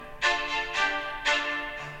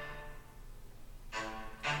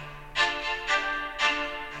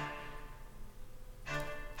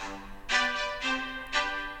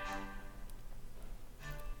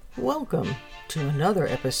Welcome to another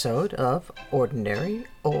episode of Ordinary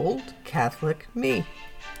Old Catholic Me.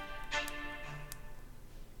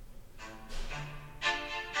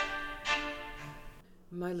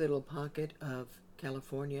 My little pocket of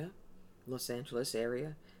California, Los Angeles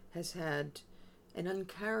area, has had an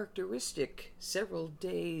uncharacteristic several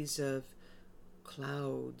days of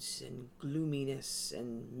clouds and gloominess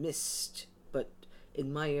and mist, but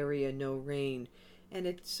in my area no rain, and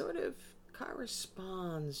it sort of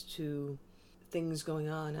corresponds to things going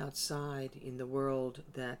on outside in the world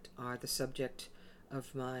that are the subject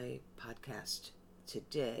of my podcast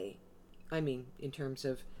today. I mean, in terms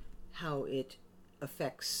of how it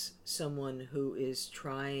affects someone who is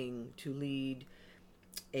trying to lead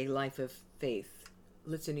a life of faith,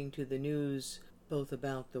 listening to the news, both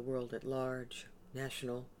about the world at large,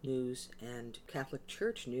 national news, and Catholic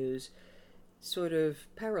Church news, sort of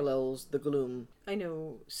parallels the gloom. I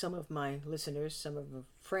know some of my listeners, some of my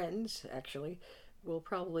friends actually, will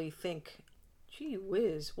probably think, gee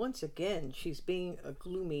whiz, once again she's being a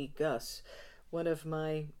gloomy Gus. One of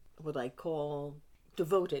my, what I call,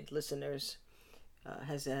 devoted listeners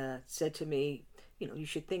has said to me, you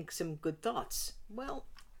should think some good thoughts. Well,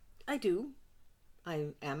 I do. I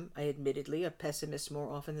am, admittedly, a pessimist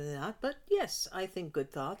more often than not, but yes, I think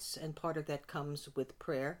good thoughts, and part of that comes with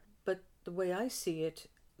prayer. But the way I see it,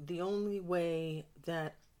 the only way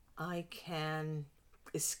that I can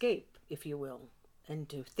escape, if you will, and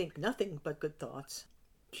to think nothing but good thoughts.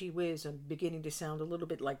 Gee whiz, I'm beginning to sound a little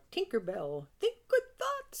bit like Tinkerbell. Think good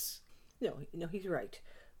thoughts! No, he's right.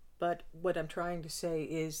 But what I'm trying to say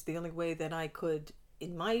is the only way that I could,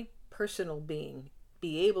 in my personal being,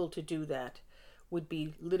 be able to do that would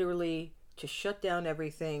be literally to shut down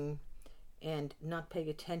everything and not pay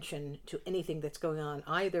attention to anything that's going on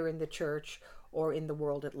either in the church or in the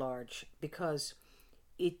world at large, because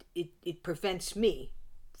it prevents me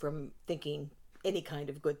from thinking any kind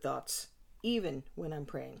of good thoughts, even when I'm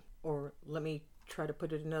praying. Or let me try to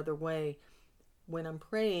put it another way. When I'm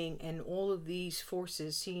praying and all of these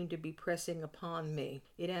forces seem to be pressing upon me,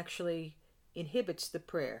 it actually inhibits the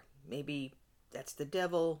prayer. Maybe that's the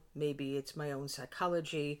devil, maybe it's my own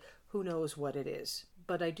psychology, who knows what it is.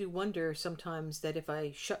 But I do wonder sometimes that if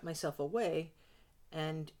I shut myself away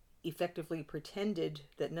and effectively pretended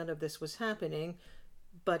that none of this was happening,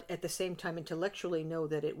 but at the same time intellectually know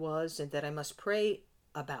that it was and that I must pray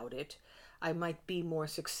about it, I might be more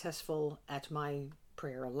successful at my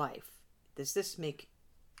prayer life. Does this make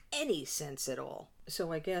any sense at all?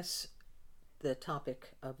 So I guess the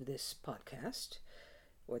topic of this podcast,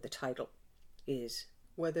 or the title, is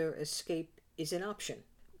whether escape is an option.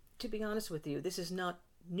 To be honest with you, this is not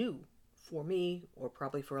new for me or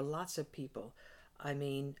probably for lots of people. I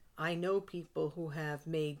mean, I know people who have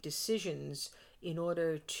made decisions in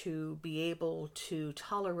order to be able to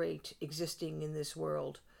tolerate existing in this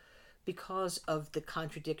world because of the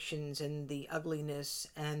contradictions and the ugliness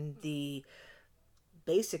and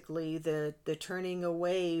basically the turning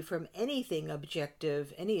away from anything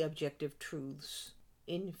objective, any objective truths,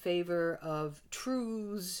 in favor of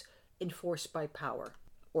truths enforced by power,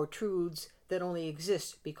 or truths that only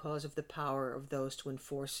exist because of the power of those to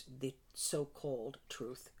enforce the so-called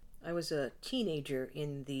truth. I was a teenager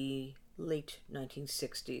in the late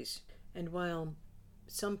 1960s, and while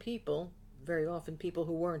some people, very often people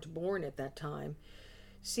who weren't born at that time,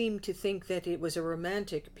 seemed to think that it was a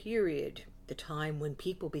romantic period, the time when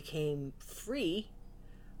people became free,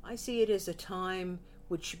 I see it as a time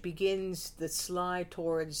which begins the slide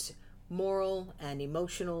towards moral and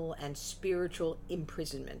emotional and spiritual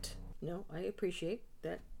imprisonment. I appreciate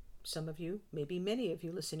that some of you, maybe many of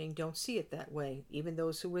you listening, don't see it that way, even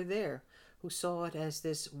those who were there, who saw it as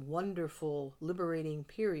this wonderful, liberating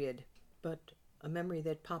period. But a memory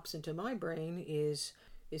that pops into my brain is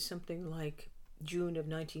something like June of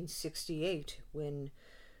 1968, when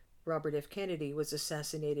Robert F. Kennedy was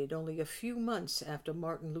assassinated only a few months after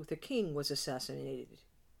Martin Luther King was assassinated.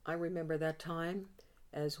 I remember that time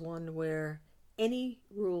as one where any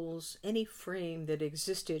rules, any frame that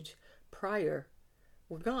existed prior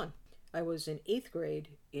were gone. I was in 8th grade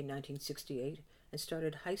in 1968 and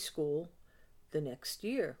started high school the next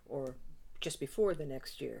year, or just before the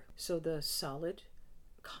next year. So the solid,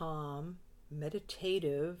 calm,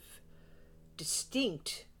 meditative,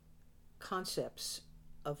 distinct concepts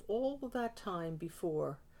of all that time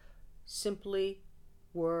before simply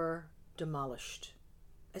were demolished,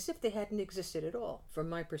 as if they hadn't existed at all. From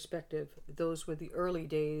my perspective, those were the early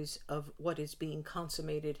days of what is being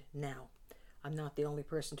consummated now. I'm not the only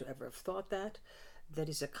person to ever have thought that. That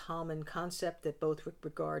is a common concept that both with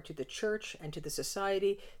regard to the church and to the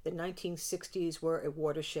society, the 1960s were a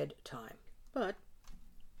watershed time. But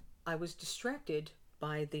I was distracted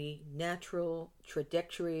by the natural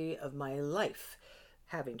trajectory of my life,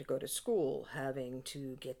 having to go to school, having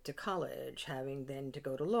to get to college, having then to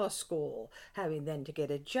go to law school, having then to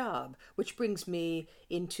get a job, which brings me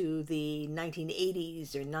into the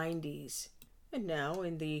 1980s or 90s. And now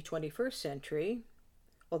in the 21st century,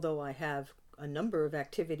 although I have a number of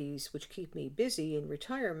activities which keep me busy in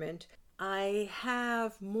retirement, I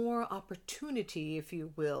have more opportunity, if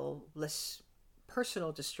you will, less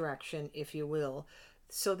personal distraction, if you will,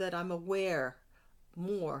 so that I'm aware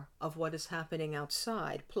more of what is happening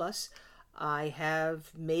outside. Plus, I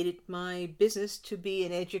have made it my business to be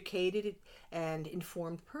an educated and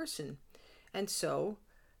informed person. And so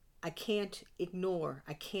I can't ignore,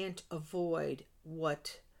 I can't avoid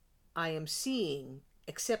what I am seeing,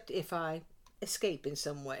 except if I escape in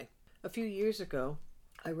some way. A few years ago,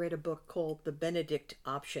 I read a book called The Benedict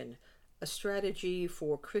Option, a strategy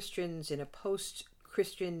for Christians in a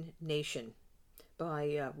post-Christian nation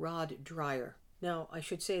by Rod Dreyer. Now, I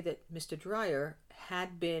should say that Mr. Dreyer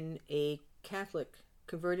had been a Catholic,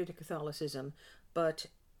 converted to Catholicism, but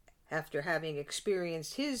after having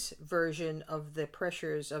experienced his version of the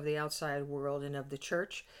pressures of the outside world and of the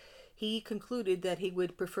church, he concluded that he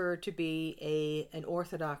would prefer to be an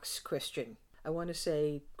Orthodox Christian. I want to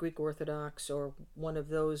say Greek Orthodox or one of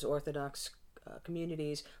those Orthodox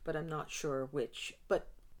communities, but I'm not sure which. But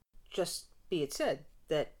just be it said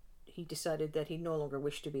that he decided that he no longer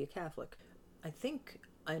wished to be a Catholic. I think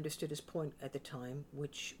I understood his point at the time,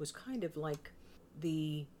 which was kind of like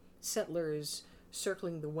the settlers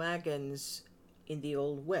circling the wagons in the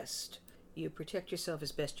Old West. You protect yourself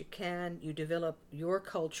as best you can, you develop your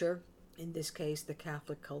culture, in this case the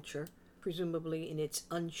Catholic culture, presumably in its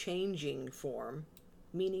unchanging form,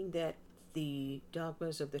 meaning that the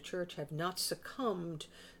dogmas of the church have not succumbed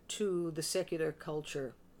to the secular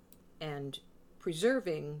culture, and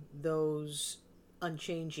preserving those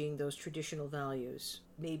unchanging, those traditional values,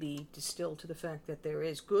 maybe distilled to the fact that there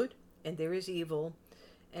is good and there is evil,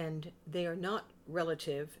 and they are not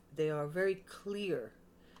relative, they are very clear.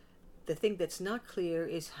 The thing that's not clear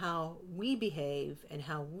is how we behave and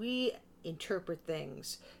how we interpret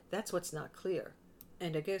things. That's what's not clear.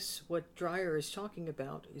 And I guess what Dreyer is talking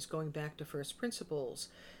about is going back to first principles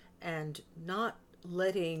and not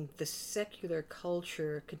letting the secular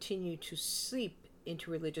culture continue to seep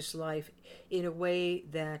into religious life in a way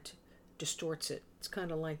that distorts it. It's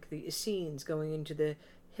kind of like the Essenes going into the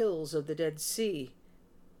hills of the Dead Sea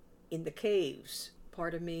in the caves.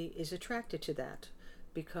 Part of me is attracted to that,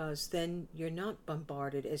 because then you're not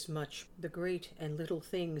bombarded as much the great and little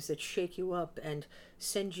things that shake you up and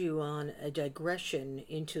send you on a digression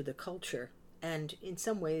into the culture, and in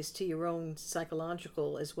some ways to your own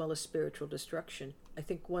psychological as well as spiritual destruction. I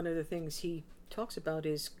think one of the things he talks about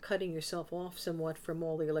is cutting yourself off somewhat from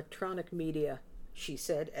all the electronic media, she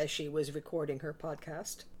said as she was recording her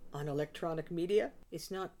podcast on electronic media. It's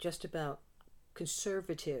not just about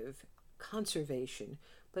conservative conservation,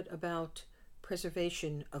 but about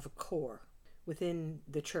preservation of a core within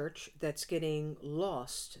the church that's getting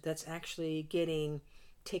lost, that's actually getting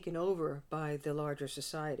taken over by the larger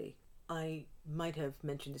society. I might have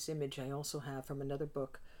mentioned this image I also have from another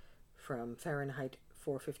book from Fahrenheit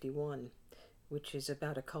 451, which is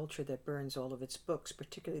about a culture that burns all of its books,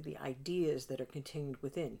 particularly the ideas that are contained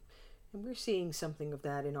within. And we're seeing something of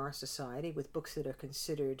that in our society with books that are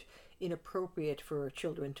considered inappropriate for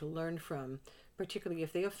children to learn from, particularly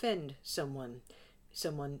if they offend someone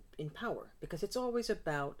in power, because it's always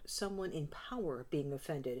about someone in power being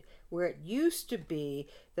offended, where it used to be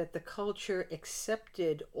that the culture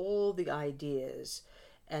accepted all the ideas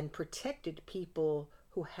and protected people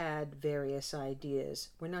who had various ideas.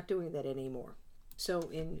 We're not doing that anymore. So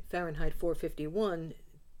in Fahrenheit 451,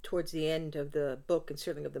 towards the end of the book and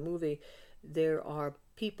certainly of the movie, there are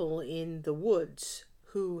people in the woods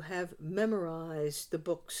who have memorized the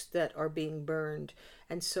books that are being burned,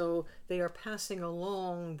 and so they are passing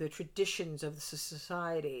along the traditions of the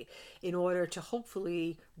society in order to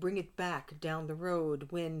hopefully bring it back down the road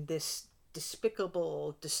when this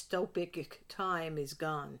despicable, dystopic time is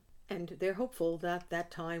gone. And they're hopeful that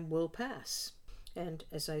that time will pass. And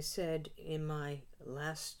as I said in my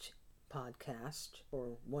last podcast,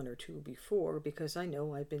 or one or two before, because I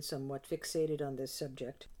know I've been somewhat fixated on this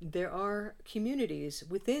subject, there are communities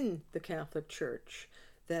within the Catholic Church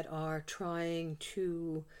that are trying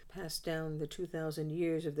to pass down the 2,000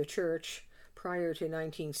 years of the Church prior to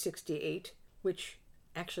 1968, which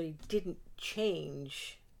actually didn't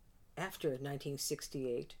change after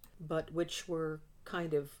 1968, but which were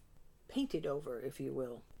kind of painted over, if you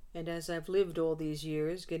will. And as I've lived all these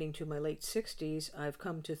years, getting to my late 60s, I've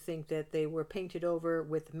come to think that they were painted over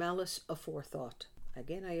with malice aforethought.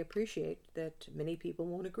 Again, I appreciate that many people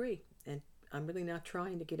won't agree, and I'm really not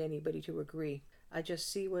trying to get anybody to agree. I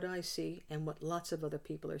just see what I see and what lots of other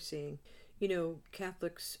people are seeing. You know,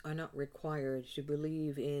 Catholics are not required to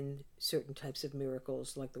believe in certain types of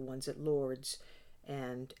miracles like the ones at Lourdes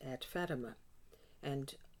and at Fatima.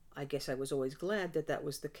 And I guess I was always glad that that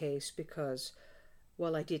was the case because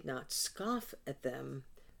while I did not scoff at them,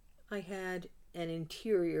 I had an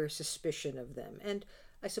interior suspicion of them. And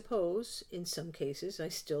I suppose in some cases I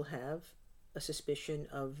still have a suspicion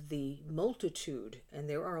of the multitude, and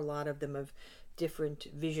there are a lot of them, of different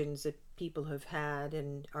visions that people have had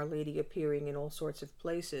and Our Lady appearing in all sorts of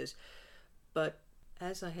places. But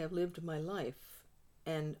as I have lived my life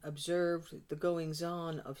and observed the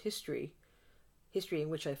goings-on of history in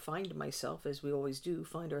which I find myself, as we always do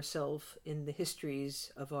find ourselves in the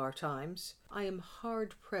histories of our times, I am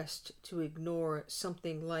hard-pressed to ignore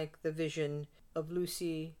something like the vision of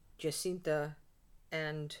Lucy, Jacinta,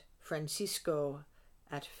 and Francisco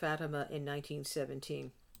at Fatima in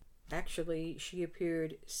 1917. Actually, she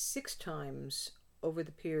appeared 6 times over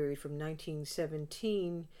the period from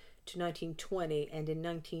 1917 to 1920, and in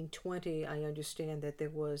 1920 I understand that there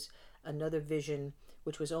was another vision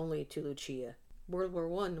which was only to Lucia. World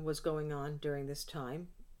War I was going on during this time,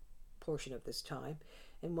 portion of this time,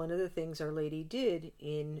 and one of the things Our Lady did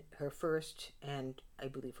in her first, and I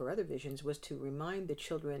believe her other visions, was to remind the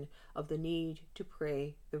children of the need to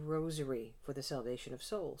pray the Rosary for the salvation of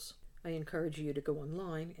souls. I encourage you to go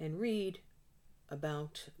online and read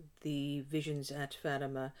about the visions at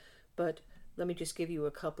Fatima, but let me just give you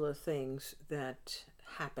a couple of things that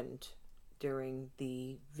happened during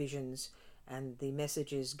the visions and the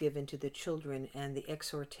messages given to the children and the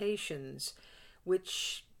exhortations,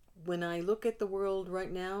 which, when I look at the world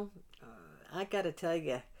right now, I gotta tell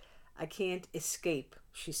you, I can't escape,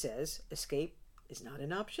 she says. Escape is not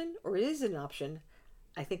an option, or it is an option.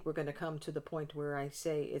 I think we're going to come to the point where I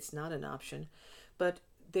say it's not an option. But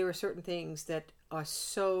there are certain things that are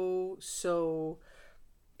so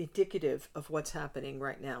indicative of what's happening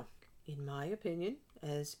right now. In my opinion,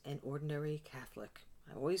 as an ordinary Catholic,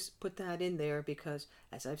 I always put that in there because,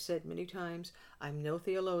 as I've said many times, I'm no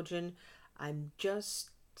theologian. I'm just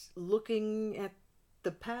looking at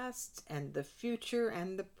the past and the future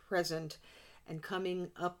and the present and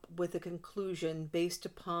coming up with a conclusion based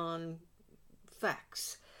upon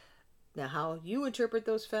facts. Now, how you interpret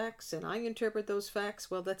those facts and I interpret those facts,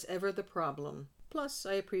 well, that's ever the problem. Plus,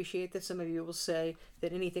 I appreciate that some of you will say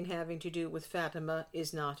that anything having to do with Fatima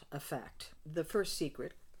is not a fact. The first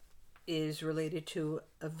secret is related to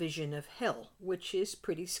a vision of hell, which is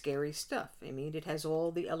pretty scary stuff. I mean, it has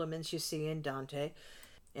all the elements you see in Dante.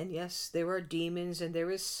 And yes, there are demons, and there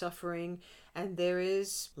is suffering, and there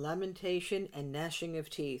is lamentation and gnashing of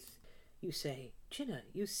teeth. You say, Jenna,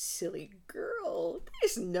 you silly girl,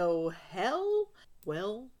 there's no hell.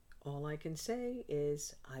 Well, all I can say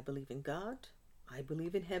is I believe in God, I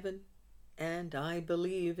believe in heaven, and I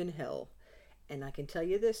believe in hell. And I can tell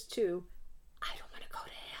you this too, I don't want to go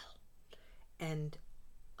to hell. And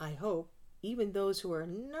I hope even those who are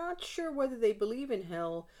not sure whether they believe in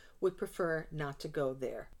hell would prefer not to go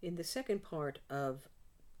there. In the second part of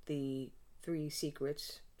the 3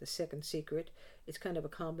 secrets, the second secret, it's kind of a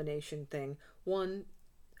combination thing. One,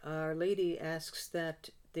 Our Lady asks that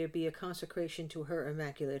there be a consecration to her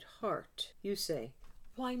Immaculate Heart. You say,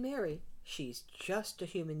 why Mary? She's just a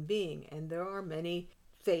human being, and there are many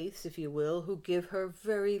faiths, if you will, who give her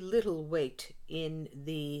very little weight in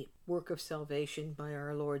the work of salvation by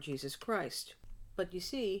our Lord Jesus Christ. But you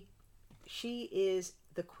see, she is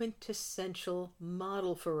the quintessential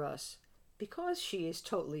model for us because she is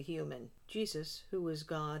totally human. Jesus, who is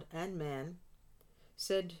God and man,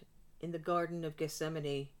 said in the Garden of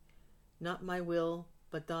Gethsemane, not my will,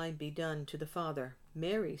 but thine be done, to the Father.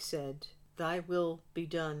 Mary said, thy will be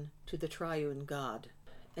done, to the triune God,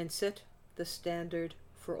 and set the standard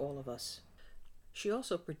for all of us. She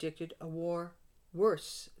also predicted a war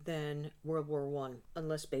worse than World War I,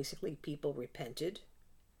 unless basically people repented.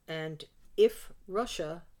 And if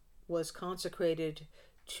Russia was consecrated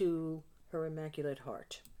to her Immaculate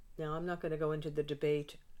Heart. Now, I'm not going to go into the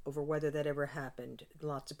debate over whether that ever happened.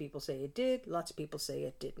 Lots of people say it did, lots of people say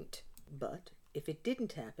it didn't. But if it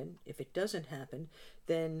didn't happen, if it doesn't happen,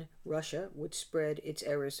 then Russia would spread its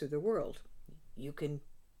errors through the world. You can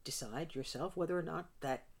decide yourself whether or not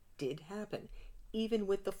that did happen. Even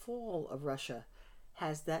with the fall of Russia,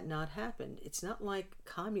 has that not happened? It's not like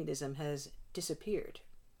communism has disappeared.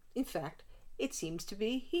 In fact, It seems to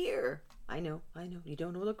be here. I know, you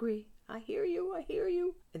don't all agree. I hear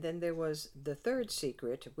you. And then there was the third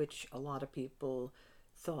secret, which a lot of people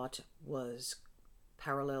thought was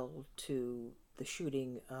parallel to the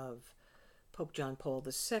shooting of Pope John Paul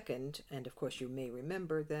II. And of course, you may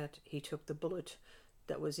remember that he took the bullet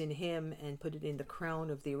that was in him and put it in the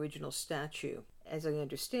crown of the original statue. As I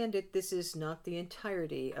understand it, this is not the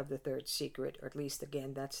entirety of the third secret, or at least,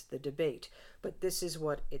 again, that's the debate. But this is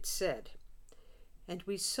what it said. And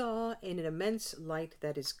we saw in an immense light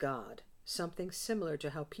that is God, something similar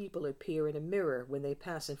to how people appear in a mirror when they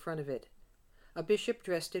pass in front of it. A bishop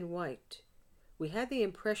dressed in white. We had the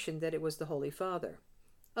impression that it was the Holy Father.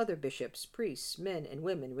 Other bishops, priests, men and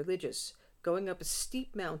women, religious, going up a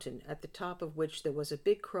steep mountain at the top of which there was a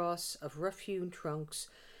big cross of rough-hewn trunks,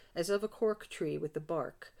 as of a cork tree with the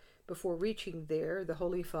bark. Before reaching there, the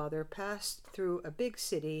Holy Father passed through a big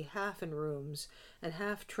city, half in rooms, and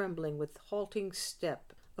half trembling with halting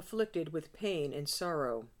step, afflicted with pain and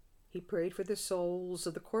sorrow. He prayed for the souls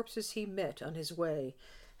of the corpses he met on his way.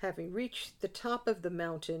 Having reached the top of the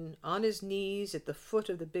mountain, on his knees at the foot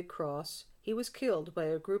of the big cross, he was killed by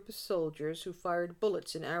a group of soldiers who fired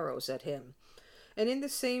bullets and arrows at him. And in the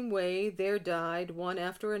same way there died, one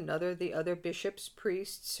after another, the other bishops,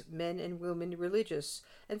 priests, men and women religious,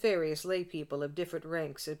 and various lay people of different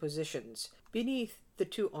ranks and positions. Beneath the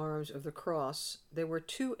two arms of the cross there were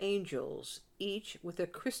two angels, each with a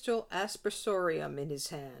crystal aspersorium in his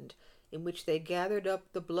hand, in which they gathered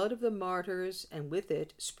up the blood of the martyrs, and with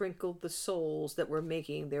it sprinkled the souls that were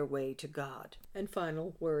making their way to God. And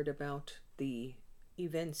final word about the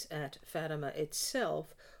events at Fatima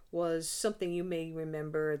itself was something you may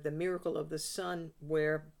remember, the miracle of the sun,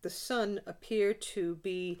 where the sun appeared to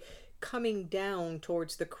be coming down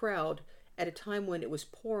towards the crowd at a time when it was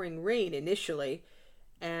pouring rain initially,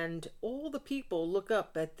 and all the people look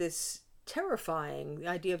up at this terrifying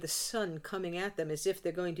idea of the sun coming at them as if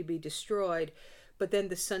they're going to be destroyed, but then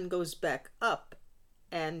the sun goes back up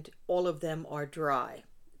and all of them are dry.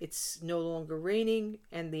 It's no longer raining,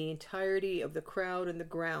 and the entirety of the crowd and the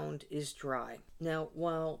ground is dry. Now,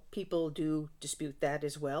 while people do dispute that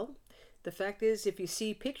as well, the fact is, if you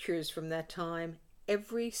see pictures from that time,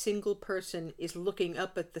 every single person is looking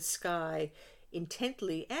up at the sky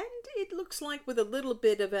intently, and it looks like with a little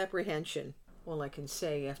bit of apprehension. All I can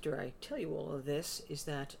say after I tell you all of this is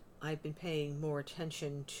that I've been paying more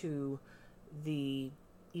attention to the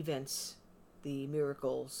events, the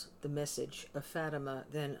miracles, the message of Fatima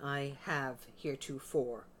than I have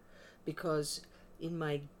heretofore, because in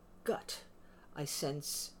my gut I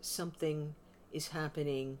sense something is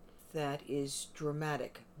happening that is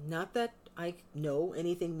dramatic. Not that I know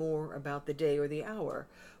anything more about the day or the hour,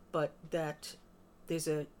 but that there's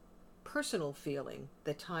a personal feeling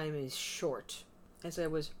that time is short. As I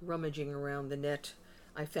was rummaging around the net,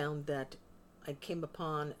 I found that I came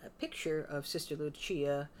upon a picture of Sister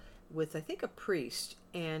Lucia with, I think, a priest,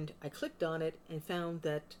 and I clicked on it and found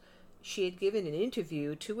that she had given an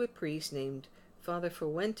interview to a priest named Father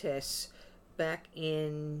Fuentes back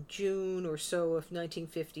in June or so of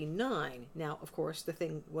 1959. Now, of course, the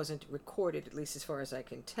thing wasn't recorded, at least as far as I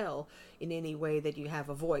can tell, in any way that you have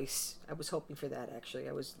a voice. I was hoping for that, actually.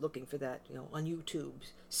 I was looking for that, on YouTube.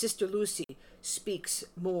 Sister Lucy speaks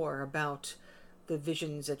more about the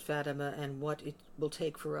visions at Fatima and what it will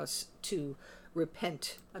take for us to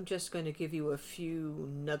repent. I'm just going to give you a few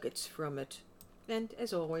nuggets from it. And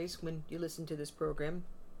as always, when you listen to this program,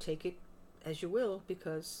 take it as you will,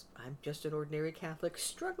 because I'm just an ordinary Catholic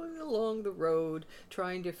struggling along the road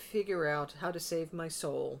trying to figure out how to save my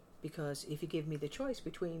soul. Because if you give me the choice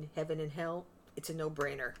between heaven and hell, it's a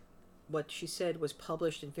no-brainer. What she said was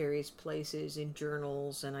published in various places, in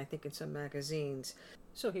journals, and I think in some magazines.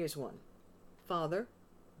 So here's one. Father,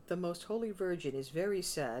 the Most Holy Virgin is very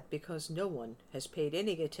sad because no one has paid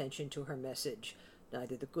any attention to her message,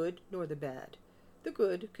 neither the good nor the bad. The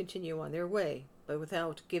good continue on their way, but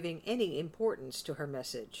without giving any importance to her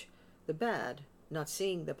message. The bad, not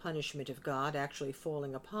seeing the punishment of God actually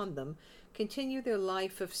falling upon them, continue their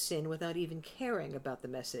life of sin without even caring about the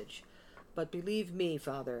message. But believe me,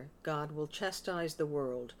 Father, God will chastise the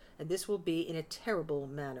world, and this will be in a terrible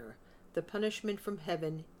manner. The punishment from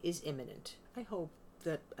heaven is imminent. I hope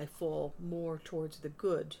that I fall more towards the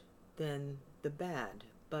good than the bad,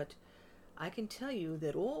 but I can tell you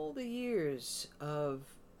that all the years of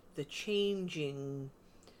the changing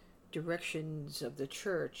directions of the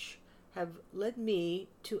church have led me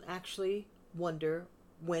to actually wonder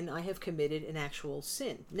when I have committed an actual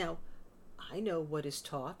sin. Now, I know what is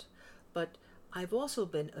taught, but I've also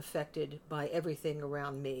been affected by everything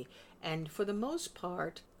around me. And for the most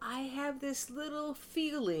part, I have this little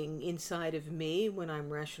feeling inside of me when I'm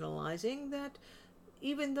rationalizing that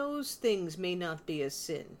even those things may not be a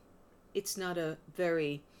sin. It's not a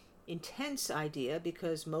very intense idea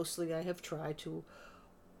because mostly I have tried to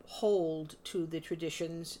hold to the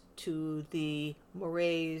traditions, to the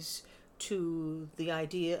mores, to the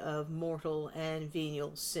idea of mortal and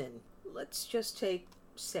venial sin. Let's just take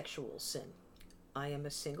sexual sin. I am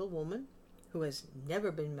a single woman who has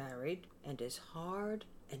never been married, and as hard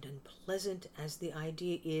and unpleasant as the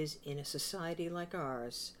idea is in a society like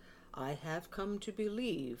ours, I have come to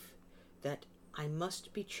believe that I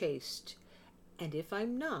must be chaste, and if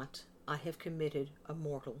I'm not, I have committed a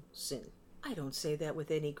mortal sin. I don't say that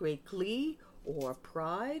with any great glee or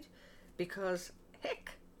pride, because,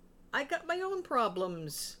 heck, I got my own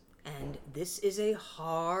problems. And this is a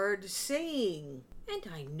hard saying. And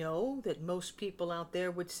I know that most people out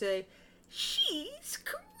there would say, she's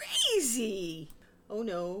crazy. Oh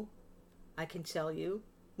no, I can tell you,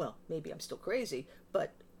 well, maybe I'm still crazy,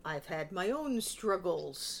 but I've had my own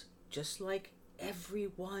struggles, just like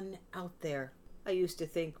everyone out there. I used to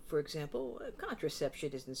think, for example,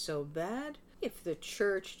 contraception isn't so bad. If the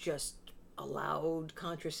church just allowed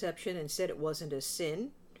contraception and said it wasn't a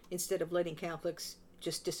sin, instead of letting Catholics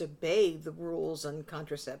just disobey the rules on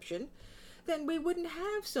contraception, then we wouldn't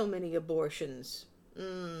have so many abortions.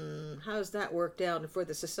 How's that worked out for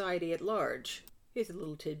the society at large? Here's a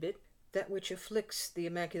little tidbit. That which afflicts the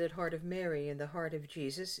Immaculate Heart of Mary and the heart of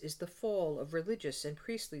Jesus is the fall of religious and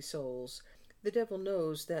priestly souls. The devil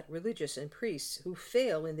knows that religious and priests who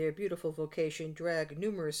fail in their beautiful vocation drag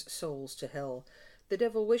numerous souls to hell. The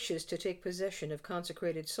devil wishes to take possession of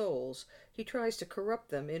consecrated souls. He tries to corrupt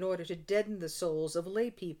them in order to deaden the souls of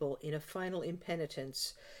lay people in a final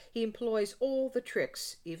impenitence. He employs all the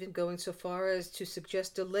tricks, even going so far as to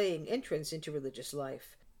suggest delaying entrance into religious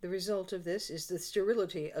life. The result of this is the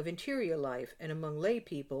sterility of interior life, and among lay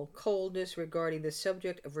people, coldness regarding the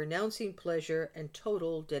subject of renouncing pleasure and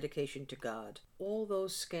total dedication to God. All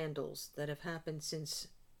those scandals that have happened since,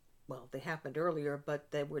 well, they happened earlier, but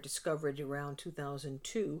they were discovered around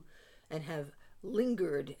 2002 and have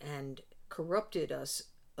lingered and corrupted us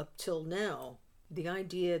up till now. The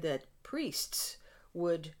idea that priests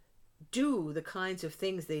would do the kinds of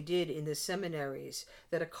things they did in the seminaries,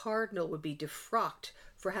 that a cardinal would be defrocked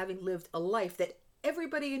for having lived a life that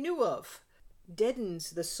everybody knew of,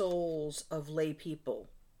 deadens the souls of lay people.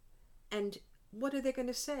 And what are they going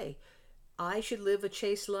to say? I should live a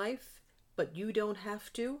chaste life, but you don't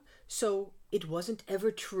have to? So it wasn't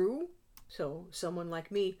ever true? So someone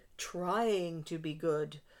like me, trying to be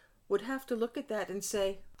good, would have to look at that and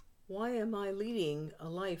say, why am I leading a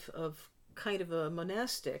life of kind of a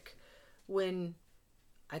monastic when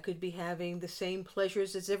I could be having the same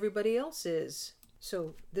pleasures as everybody else is?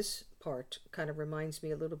 So this part kind of reminds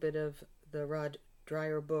me a little bit of the Rod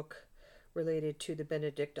Dreher book related to the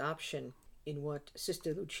Benedict option, in what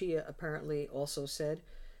Sister Lucia apparently also said.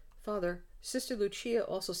 Father, Sister Lucia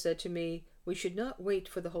also said to me, we should not wait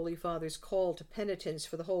for the Holy Father's call to penitence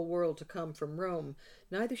for the whole world to come from Rome.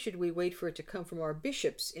 Neither should we wait for it to come from our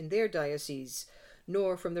bishops in their dioceses,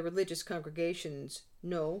 nor from the religious congregations.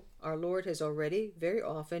 No, our Lord has already, very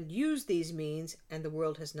often, used these means, and the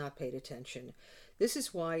world has not paid attention. This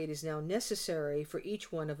is why it is now necessary for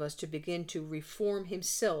each one of us to begin to reform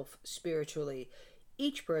himself spiritually.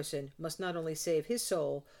 Each person must not only save his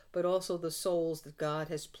soul, but also the souls that God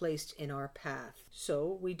has placed in our path.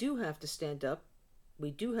 So we do have to stand up,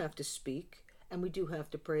 we do have to speak, and we do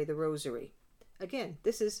have to pray the rosary. Again,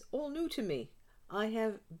 this is all new to me. I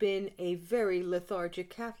have been a very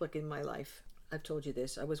lethargic Catholic in my life. I've told you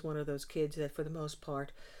this. I was one of those kids that for the most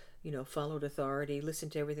part, followed authority,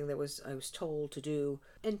 listened to everything that I was told to do,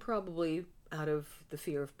 and probably out of the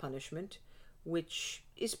fear of punishment, which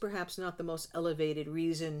is perhaps not the most elevated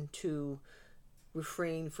reason to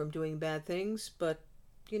refrain from doing bad things, but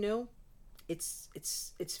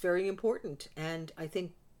it's very important, and I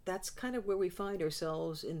think that's kind of where we find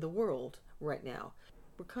ourselves in the world right now.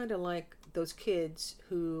 We're kind of like those kids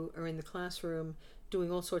who are in the classroom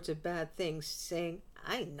doing all sorts of bad things, saying,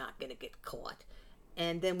 I'm not going to get caught.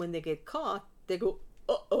 And then when they get caught, they go,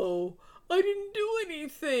 uh-oh, I didn't do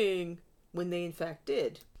anything, when they in fact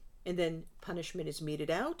did. And then punishment is meted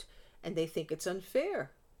out, and they think it's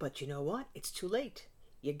unfair. But you know what? It's too late.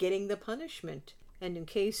 You're getting the punishment. And in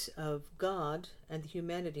case of God and the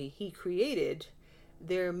humanity He created,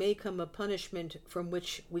 there may come a punishment from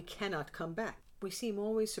which we cannot come back. We seem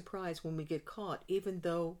always surprised when we get caught, even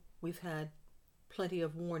though we've had plenty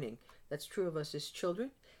of warning. That's true of us as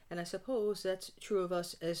children, And I suppose that's true of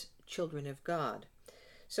us as children of God.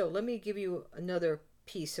 So let me give you another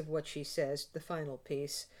piece of what she says, the final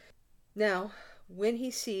piece. Now, when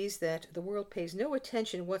he sees that the world pays no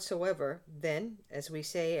attention whatsoever, then, as we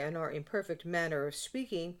say in our imperfect manner of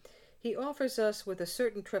speaking, he offers us with a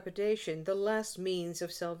certain trepidation the last means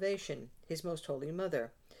of salvation, his most holy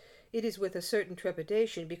mother. It is with a certain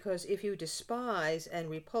trepidation because if you despise and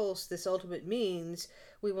repulse this ultimate means,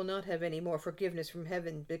 we will not have any more forgiveness from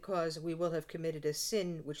heaven because we will have committed a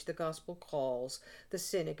sin which the gospel calls the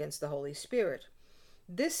sin against the Holy Spirit.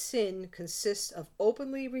 This sin consists of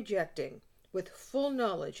openly rejecting, with full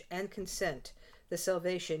knowledge and consent, the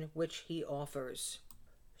salvation which he offers.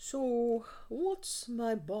 So, what's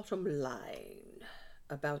my bottom line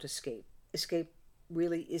about escape? Escape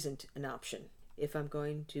really isn't an option. If I'm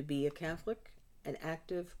going to be a Catholic, an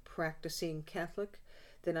active, practicing Catholic,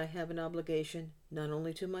 then I have an obligation not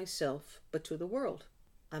only to myself, but to the world.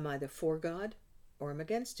 I'm either for God or I'm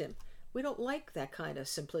against him. We don't like that kind of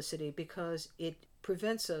simplicity because it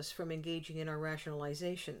prevents us from engaging in our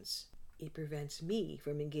rationalizations. It prevents me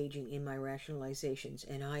from engaging in my rationalizations,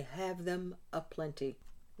 and I have them aplenty.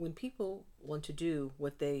 When people want to do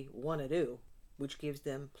what they want to do, which gives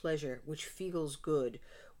them pleasure, which feels good,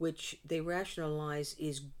 which they rationalize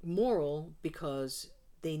is moral because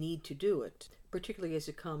they need to do it, particularly as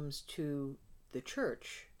it comes to the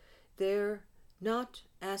church, they're not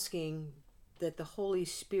asking that the Holy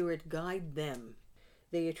Spirit guide them.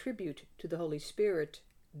 They attribute to the Holy Spirit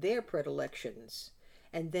their predilections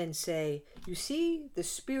and then say, you see, the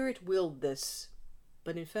Spirit willed this.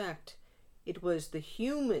 But in fact, it was the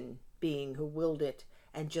human being who willed it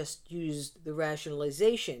and just used the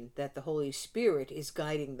rationalization that the Holy Spirit is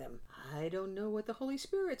guiding them. I don't know what the Holy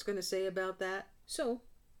Spirit's going to say about that. So,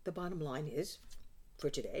 the bottom line is, for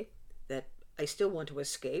today, that I still want to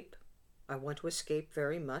escape. I want to escape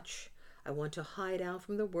very much. I want to hide out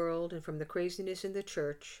from the world and from the craziness in the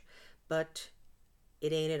church, but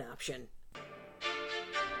it ain't an option.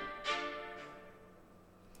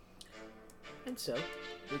 And so,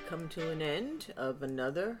 we come to an end of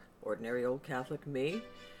another Ordinary Old Catholic Me,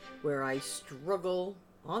 where I struggle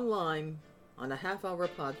online on a half-hour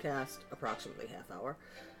podcast, approximately half-hour,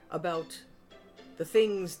 about the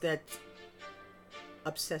things that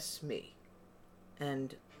obsess me.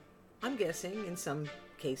 And I'm guessing in some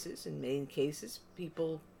cases, in many cases,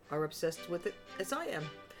 people are obsessed with it as I am.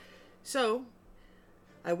 So,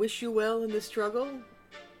 I wish you well in the struggle.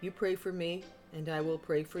 You pray for me, and I will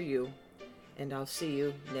pray for you. And I'll see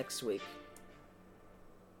you next week.